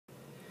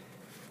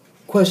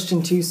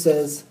Question 2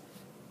 says,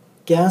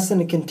 gas in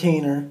a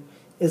container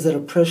is at a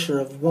pressure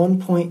of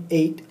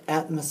 1.8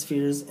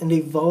 atmospheres and a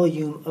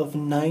volume of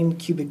 9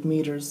 cubic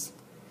meters.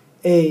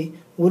 A.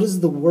 What is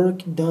the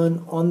work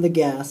done on the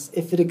gas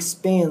if it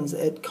expands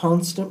at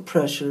constant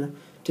pressure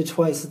to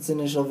twice its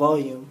initial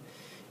volume?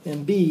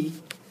 And B.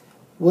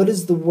 What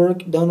is the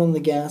work done on the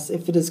gas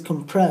if it is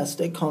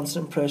compressed at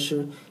constant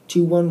pressure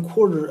to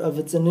 1/4 of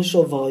its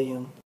initial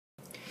volume?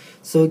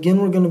 So again,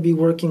 we're going to be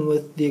working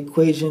with the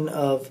equation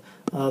of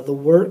the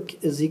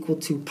work is equal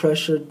to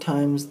pressure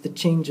times the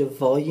change of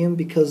volume,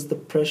 because the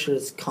pressure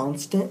is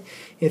constant.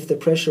 If the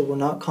pressure were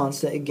not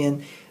constant,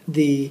 again,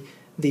 the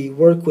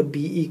work would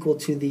be equal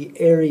to the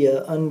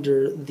area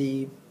under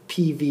the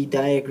PV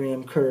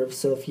diagram curve.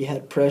 So if you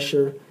had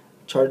pressure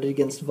charted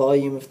against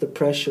volume, if the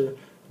pressure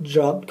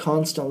dropped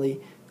constantly,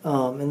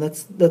 and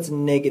that's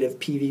negative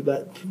PV,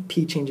 but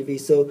P change of V.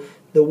 So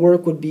the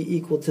work would be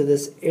equal to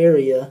this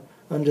area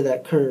under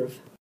that curve.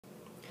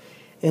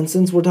 And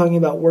since we're talking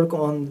about work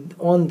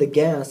on the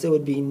gas, it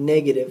would be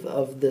negative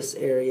of this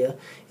area.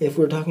 If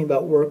we're talking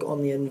about work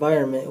on the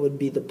environment, it would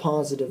be the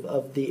positive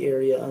of the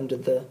area under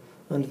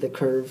the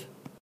curve.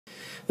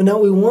 But now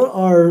we want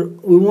our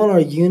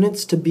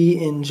units to be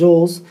in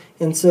joules,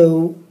 and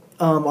so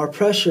our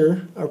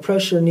pressure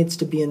needs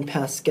to be in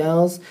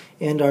pascals,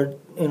 and our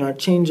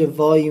change of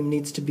volume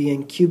needs to be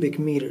in cubic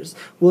meters.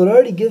 Well, it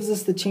already gives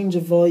us the change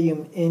of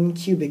volume in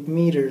cubic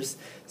meters,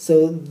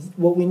 so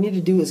what we need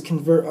to do is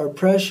convert our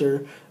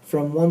pressure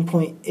from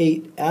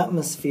 1.8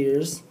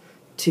 atmospheres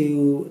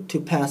to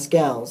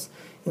pascals.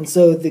 And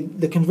so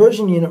the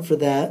conversion unit for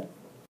that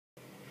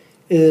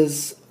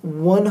is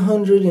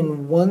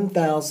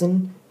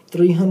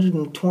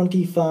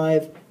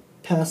 101,325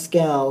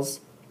 pascals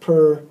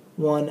per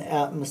 1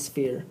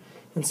 atmosphere.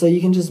 And so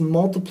you can just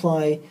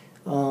multiply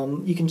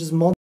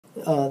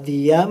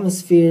the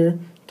atmosphere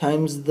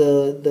times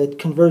the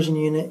conversion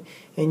unit,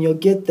 and you'll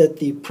get that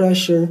the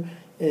pressure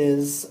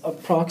is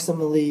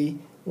approximately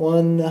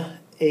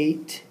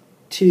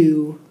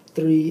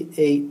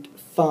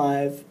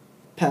 182,385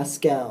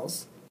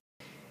 pascals.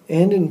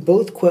 And in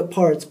both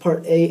parts,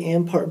 part A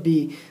and part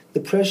B, the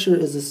pressure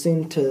is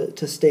assumed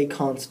to stay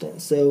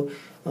constant. So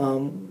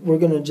we're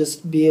going to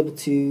just be able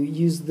to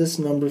use this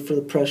number for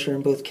the pressure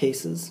in both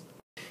cases.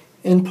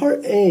 In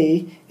part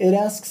A, it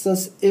asks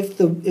us if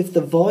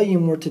the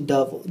volume were to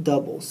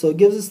double. So it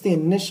gives us the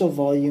initial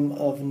volume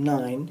of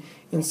 9,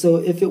 and so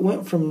if it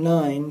went from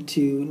 9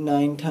 to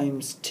 9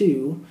 times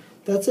 2,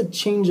 that's a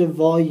change of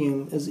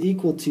volume is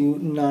equal to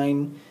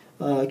 9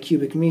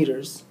 cubic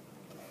meters.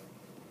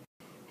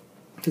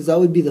 Because that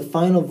would be the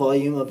final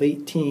volume of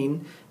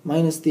 18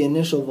 minus the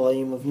initial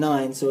volume of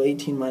 9, so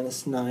 18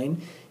 minus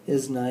 9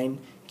 is 9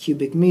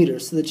 cubic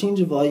meters. So the change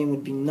of volume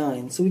would be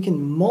 9. So we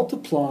can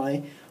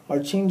multiply our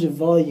change of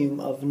volume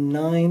of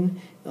 9,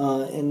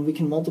 and we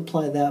can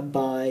multiply that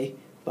by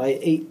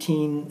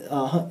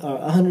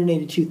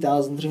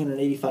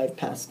 182,385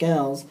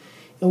 pascals,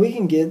 and we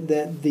can get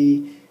that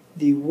the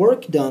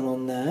work done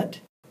on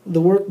that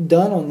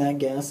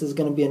gas is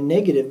going to be a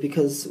negative,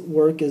 because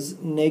work is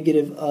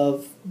negative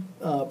of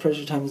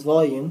pressure times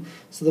volume.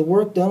 So the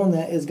work done on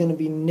that is going to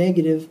be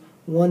negative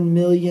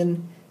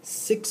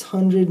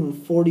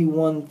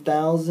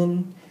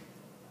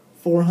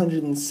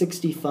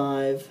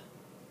 1,641,465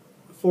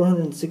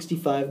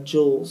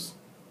 joules.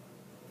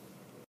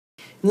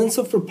 And then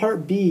so for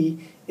part B,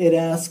 it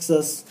asks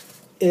us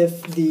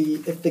if the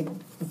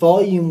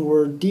volume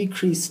were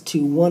decreased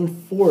to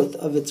 1/4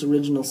 of its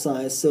original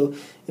size. So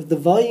if the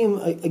volume,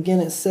 again,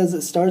 it says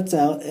it starts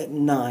out at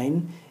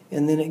 9,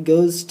 and then it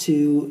goes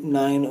to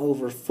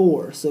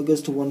 9/4. So it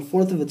goes to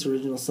 1/4 of its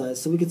original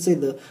size. So we could say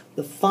the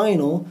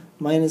final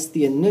minus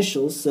the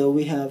initial, so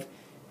we have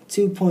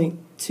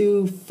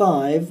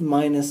 2.25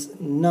 minus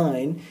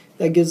 9.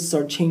 That gives us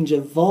our change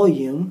of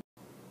volume,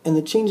 and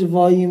the change of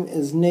volume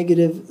is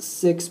negative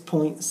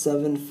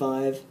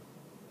 6.75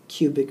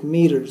 cubic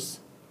meters.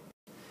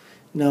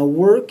 Now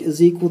work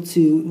is equal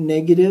to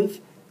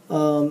negative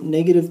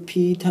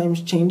P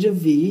times change of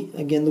V.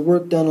 Again, the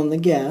work done on the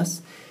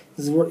gas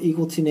is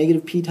equal to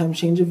negative P times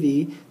change of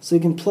V. So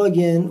we can plug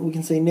in, we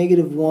can say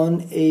negative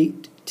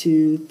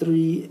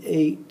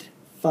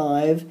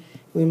 182,385.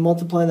 We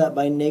multiply that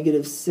by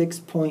negative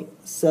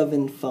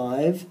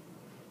 6.75.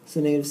 So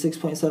negative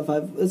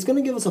 6.75. It's going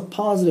to give us a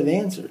positive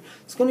answer.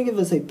 It's going to give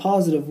us a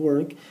positive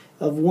work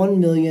of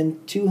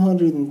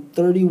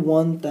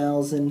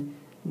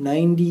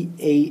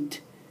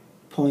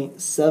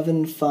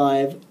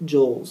 1,231,098.75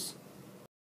 joules.